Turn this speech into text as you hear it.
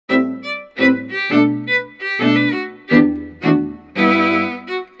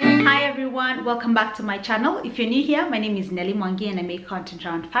welcome back to my channel. If you're new here, my name is Nelly and I make content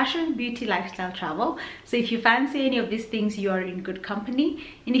around fashion, beauty, lifestyle, travel. So if you fancy any of these things, you are in good company.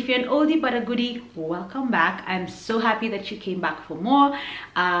 And if you're an oldie but a goodie, welcome back. I'm so happy that you came back for more.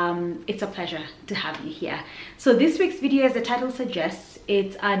 It's a pleasure to have you here. So this week's video, as the title suggests,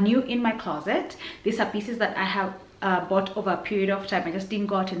 it's new in my closet. These are pieces that I have bought over a period of time. I just didn't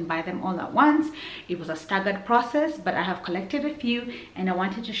go out and buy them all at once. It was a staggered process, but I have collected a few and I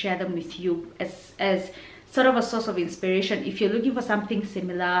wanted to share them with you as sort of a source of inspiration. If you're looking for something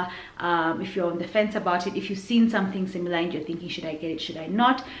similar, if you're on the fence about it, if you've seen something similar and you're thinking, should I get it, should I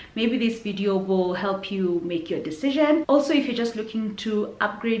not, maybe this video will help you make your decision. Also, if you're just looking to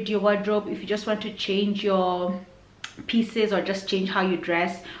upgrade your wardrobe, if you just want to change your pieces or just change how you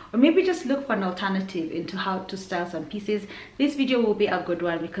dress, or maybe just look for an alternative into how to style some pieces, this video will be a good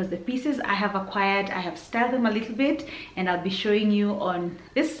one, because the pieces I have acquired, I have styled them a little bit, and I'll be showing you on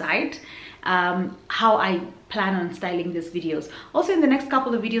this side how I plan on styling these videos. Also, in the next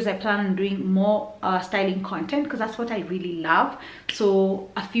couple of videos, I plan on doing more styling content, because that's what I really love. So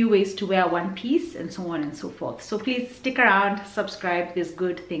a few ways to wear one piece and so on and so forth. So please stick around, subscribe, there's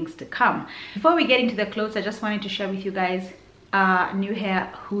good things to come. Before we get into the clothes, I just wanted to share with you guys new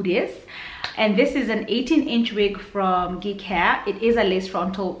hair hoodies. And this is an 18-inch wig from Geek Hair. It is a lace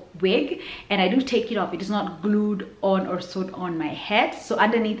frontal wig, and I do take it off. It is not glued on or sewed on my head. So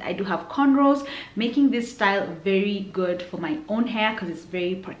underneath I do have cornrows, making this style very good for my own hair because it's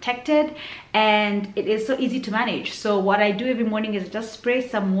very protected and it is so easy to manage. So what I do every morning is just spray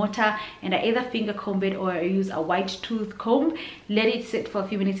some water, and I either finger comb it or I use a white tooth comb, let it sit for a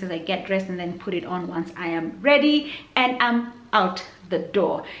few minutes as I get dressed, and then put it on once I am ready and I'm out the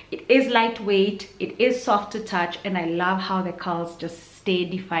door. It is lightweight, it is soft to touch, and I love how the curls just stay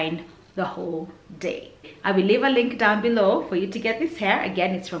defined the whole day. I will leave a link down below for you to get this hair.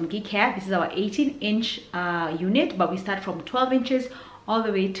 Again, it's from Geek Hair. This is our 18-inch unit, but we start from 12 inches all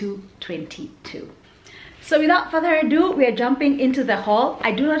the way to 22. So without further ado, we are jumping into the haul.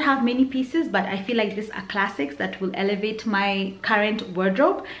 I do not have many pieces, but I feel like these are classics that will elevate my current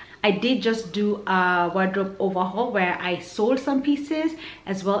wardrobe. I did just do a wardrobe overhaul where I sold some pieces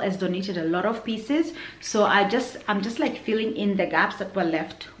as well as donated a lot of pieces. So I'm just like filling in the gaps that were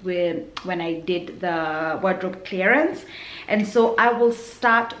left when I did the wardrobe clearance. And so I will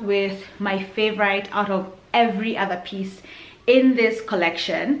start with my favorite out of every other piece in this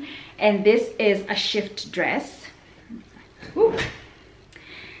collection, and this is a shift dress. Ooh.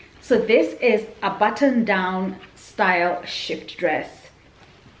 So this is a button down style shift dress.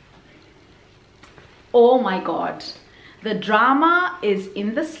 Oh my god, the drama is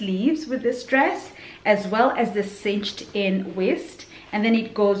in the sleeves with this dress, as well as the cinched in waist, and then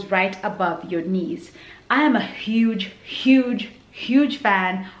it goes right above your knees. I am a huge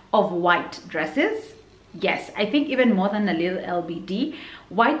fan of white dresses. Yes, I think even more than a little LBD.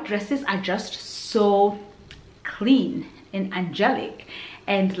 White dresses are just so clean and angelic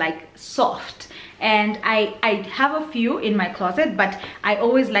and like soft, and I have a few in my closet, but I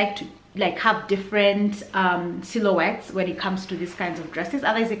always like to have different silhouettes when it comes to these kinds of dresses,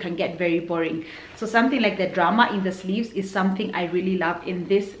 otherwise it can get very boring. So something like the drama in the sleeves is something I really love in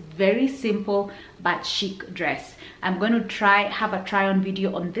this very simple but chic dress. I'm going to have a try on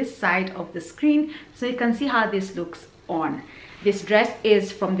video on this side of the screen so you can see how this looks on. This dress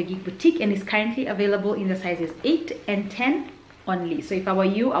is from the Geek Boutique and is currently available in the sizes 8 and 10 only. So if I were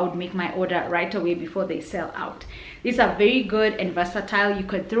you, I would make my order right away before they sell out. These are very good and versatile. You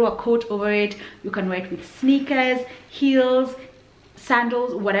could throw a coat over it, you can wear it with sneakers, heels,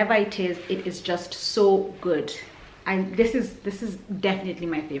 sandals, whatever it is just so good. And this is definitely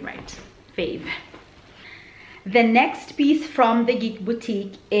my fave. The next piece from the Geek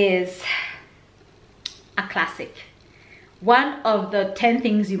Boutique is a classic. One of the 10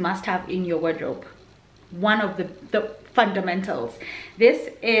 things you must have in your wardrobe. One of the fundamentals. This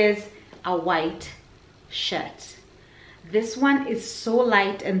is a white shirt. This one is so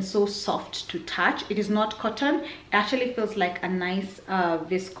light and so soft to touch. It is not cotton. It actually feels like a nice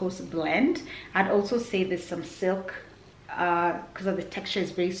viscose blend. I'd also say there's some silk because of the texture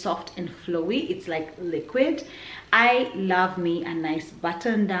is very soft and flowy. It's like liquid. I love me a nice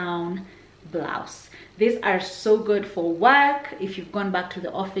button down blouse. These are so good for work. If you've gone back to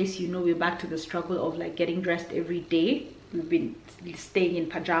the office, you know we're back to the struggle of like getting dressed every day. We've been staying in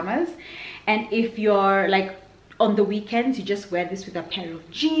pajamas. And if you're like on the weekends, you just wear this with a pair of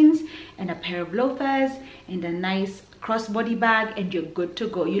jeans and a pair of loafers and a nice crossbody bag, and you're good to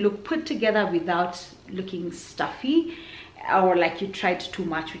go. You look put together without looking stuffy or like you tried too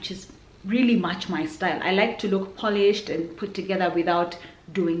much, which is really much my style. I like to look polished and put together without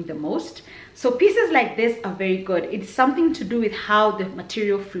doing the most. So pieces like this are very good. It's something to do with how the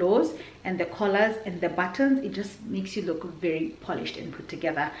material flows and the collars and the buttons. It just makes you look very polished and put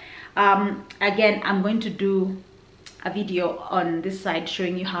together. Again, I'm going to do a video on this side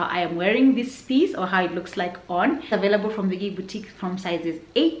showing you how I am wearing this piece or how it looks like on. It's available from the Geek Boutique from sizes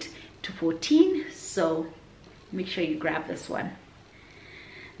 8 to 14, so make sure you grab this one.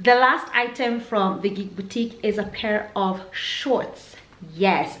 The last item from the Geek Boutique is a pair of shorts.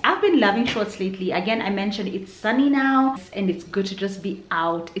 Yes, I've been loving shorts lately. Again, I mentioned it's sunny now and it's good to just be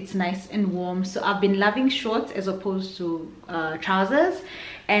out. It's nice and warm, so I've been loving shorts as opposed to trousers,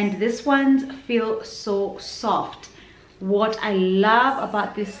 and this ones feel so soft. What I love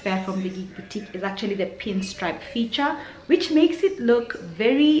about this pair from the Geek Boutique is actually the pinstripe feature, which makes it look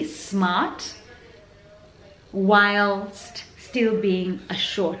very smart whilst still being a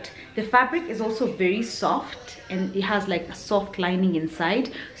short. The fabric is also very soft and it has like a soft lining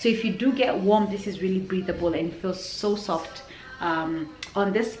inside, so if you do get warm, this is really breathable and it feels so soft on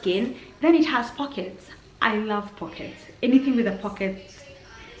the skin. Then it has pockets. I love pockets. Anything with a pocket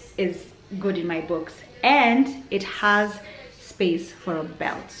is good in my books. And it has space for a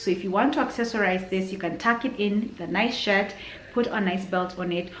belt, so if you want to accessorize this, you can tuck it in the nice shirt, put a nice belt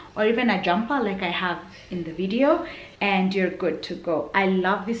on it, or even a jumper like I have in the video, and you're good to go. I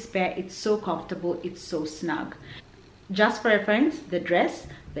love this pair. It's so comfortable, it's so snug. Just for reference, the dress,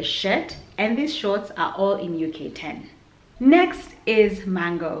 the shirt, and these shorts are all in UK 10. Next is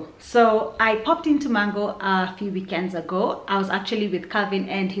Mango. So I popped into Mango a few weekends ago. I was actually with Calvin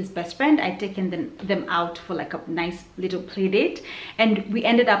and his best friend. I'd taken them out for like a nice little play date, and we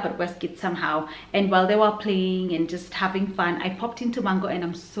ended up at Westgate somehow. And while they were playing and just having fun, I popped into Mango, and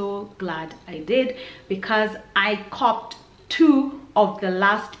I'm so glad I did, because I copped 2 of the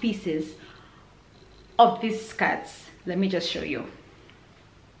last pieces of these skirts. Let me just show you.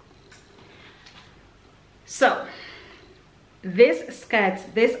 So these skirts,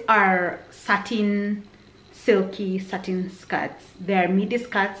 these are satin, silky satin skirts. They're midi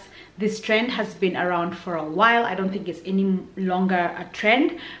skirts. This trend has been around for a while. I don't think it's any longer a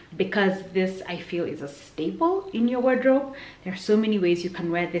trend, because this, I feel, is a staple in your wardrobe. There are so many ways you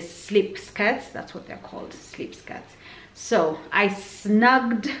can wear this slip skirts. That's what they're called, slip skirts. So I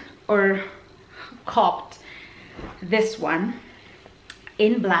snugged or copped this one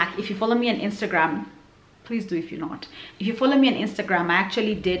in black. If you follow me on Instagram, please do. If you're not, if you follow me on Instagram, I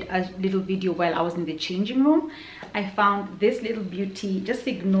actually did a little video while I was in the changing room. I found this little beauty. Just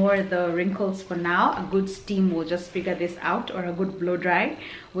ignore the wrinkles for now. A good steam will just figure this out, or a good blow dry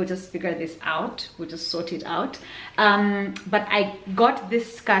will just figure this out. We'll just sort it out. But I got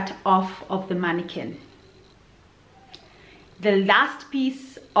this skirt off of the mannequin. The last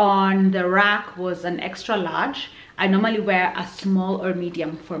piece on the rack was an extra large. I normally wear a small or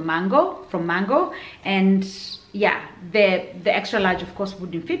medium from Mango, and yeah, the extra large of course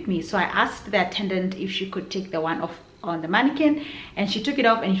wouldn't fit me, so I asked the attendant if she could take the one off on the mannequin, and she took it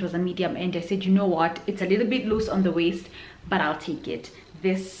off, and it was a medium, and I said, you know what, it's a little bit loose on the waist, but I'll take it.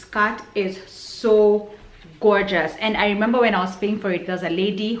 This skirt is so gorgeous, and I remember when I was paying for it, there was a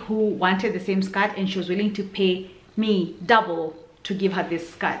lady who wanted the same skirt, and she was willing to pay me double to give her this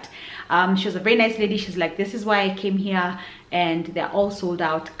skirt. She was a very nice lady. She's like, this is why I came here and they're all sold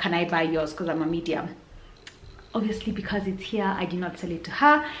out. Can I buy yours? Because I'm a medium. Obviously, because it's here, I did not sell it to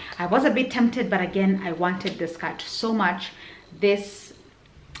her. I was a bit tempted, but again, I wanted this skirt so much. This,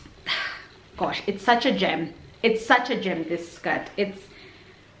 gosh, it's such a gem. It's such a gem, this skirt.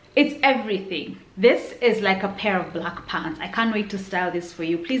 It's everything. This is like a pair of black pants. I can't wait to style this for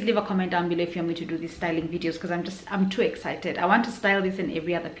you. Please leave a comment down below if you want me to do these styling videos, because I'm too excited. I want to style this in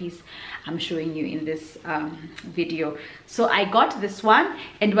every other piece I'm showing you in this video. So I got this one,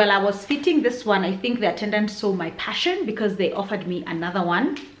 and while I was fitting this one, I think the attendant saw my passion, because they offered me another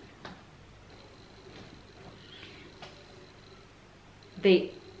one.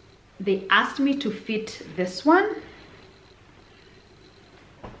 They asked me to fit this one.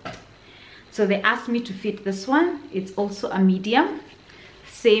 So they asked me to fit this one. It's also a medium,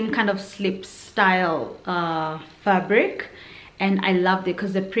 same kind of slip style fabric, and I loved it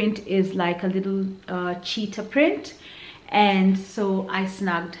because the print is like a little cheetah print, and so I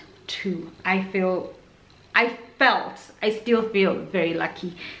snagged 2. I still feel very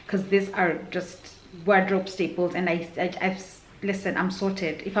lucky, because these are just wardrobe staples, and listen, I'm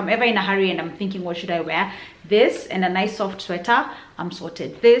sorted. If I'm ever in a hurry and I'm thinking what should I wear, this and a nice soft sweater, I'm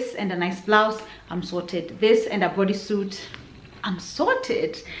sorted. This and a nice blouse, I'm sorted. This and a bodysuit, I'm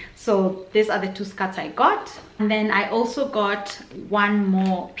sorted. So these are the 2 skirts I got, and then I also got one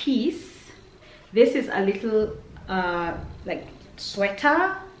more piece. This is a little like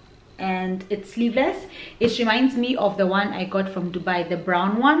sweater and it's sleeveless. It reminds me of the one I got from Dubai, the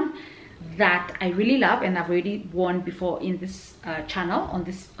brown one that I really love, and I've already worn before in this channel, on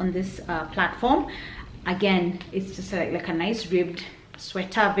this platform. Again, it's just like a nice ribbed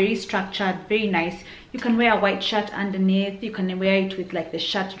sweater, very structured, very nice. You can wear a white shirt underneath, you can wear it with like the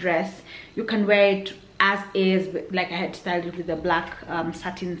shirt dress, you can wear it as is, like I had styled it with a black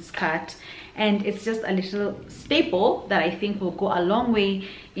satin skirt, and it's just a little staple that I think will go a long way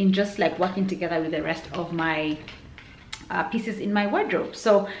in just like working together with the rest of my pieces in my wardrobe.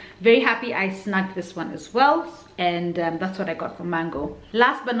 So very happy I snagged this one as well, and that's what I got from Mango.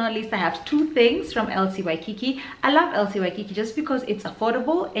 Last but not least, I have two things from LC Waikiki. I love LC Waikiki just because it's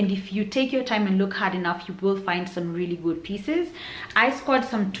affordable, and if you take your time and look hard enough, you will find some really good pieces. I scored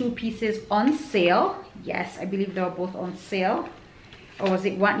some 2 pieces on sale. Yes, I believe they were both on sale. Or was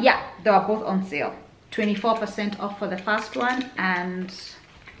it one? Yeah, they were both on sale. 24% off for the first one, and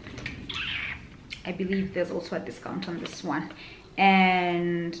I believe there's also a discount on this one,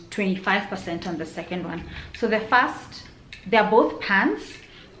 and 25% on the second one. So they're both pants.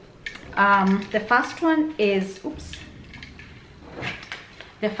 The first one is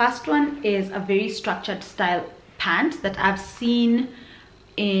a very structured style pant that I've seen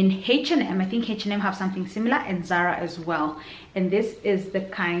in H&M. I think H&M have something similar, and Zara as well. And this is the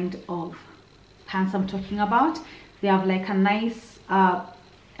kind of pants I'm talking about. They have like a nice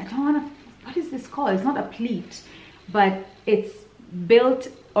what is this called? It's not a pleat, but it's built,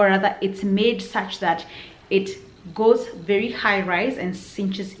 or rather it's made such that it goes very high rise and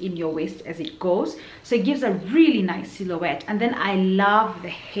cinches in your waist as it goes, so it gives a really nice silhouette. And then I love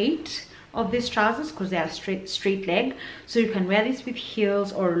the height of these trousers because they are straight leg, so you can wear this with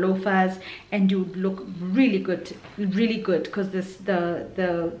heels or loafers and you look really good because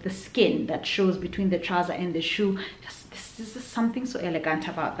the skin that shows between the trouser and the shoe, this is something so elegant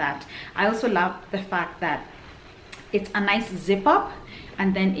about that. I also love the fact that it's a nice zip up,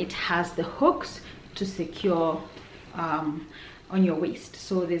 and then it has the hooks to secure on your waist,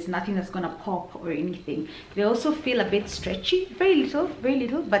 so there's nothing that's gonna pop or anything. They also feel a bit stretchy, very little,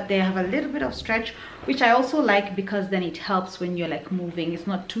 but they have a little bit of stretch, which I also like because then it helps when you're like moving. It's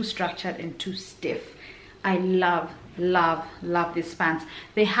not too structured and too stiff. I love these pants.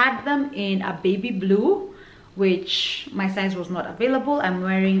 They had them in a baby blue, which my size was not available. I'm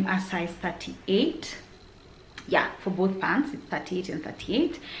wearing a size 38. Yeah, for both pants it's 38 and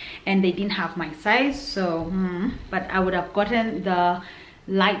 38, and they didn't have my size, so but I would have gotten the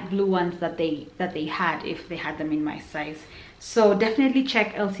light blue ones that they had if they had them in my size. So definitely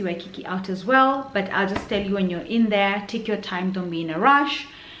check LC Waikiki out as well, but I'll just tell you, when you're in there, take your time, don't be in a rush,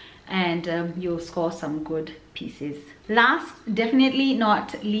 and you'll score some good pieces. Last, definitely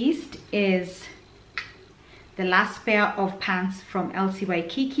not least, is the last pair of pants from LC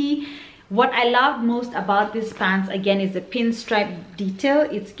Waikiki. What I loved most about these pants, again, is the pinstripe detail.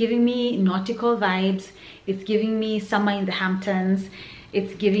 It's giving me nautical vibes. It's giving me summer in the Hamptons.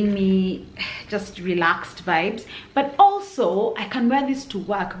 It's giving me just relaxed vibes. But also, I can wear this to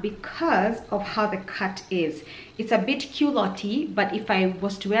work because of how the cut is. It's a bit culotte, but if I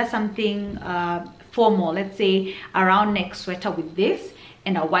was to wear something formal, let's say a round neck sweater with this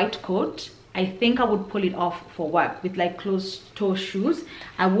and a white coat, I think I would pull it off for work with like closed toe shoes.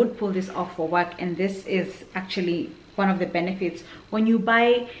 I would pull this off for work, and this is actually one of the benefits when you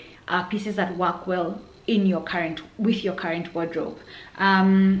buy pieces that work well in your current wardrobe.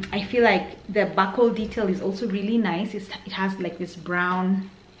 I feel like the buckle detail is also really nice. It has like this brown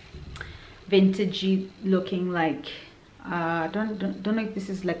vintagey looking, like don't know if this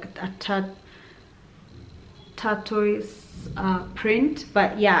is like a tortoise print,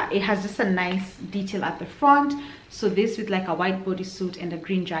 but yeah, it has just a nice detail at the front. So this with like a white bodysuit and a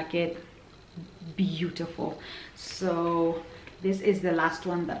green jacket, beautiful. So this is the last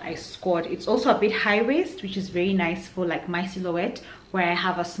one that I scored. It's also a bit high waist, which is very nice for like my silhouette, where I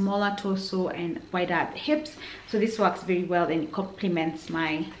have a smaller torso and wider at the hips. So this works very well and it complements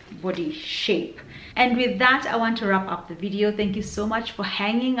my body shape. And with that, I want to wrap up the video. Thank you so much for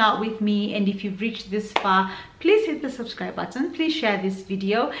hanging out with me, and if you've reached this far, please hit the subscribe button, please share this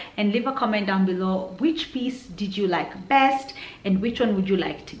video, and leave a comment down below which piece did you like best and which one would you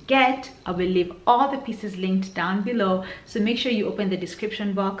like to get. I will leave all the pieces linked down below, so make sure you open the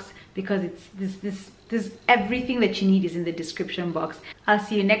description box, because it's this everything that you need is in the description box. I'll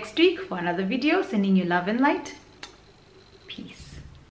see you next week for another video. Sending you love and light.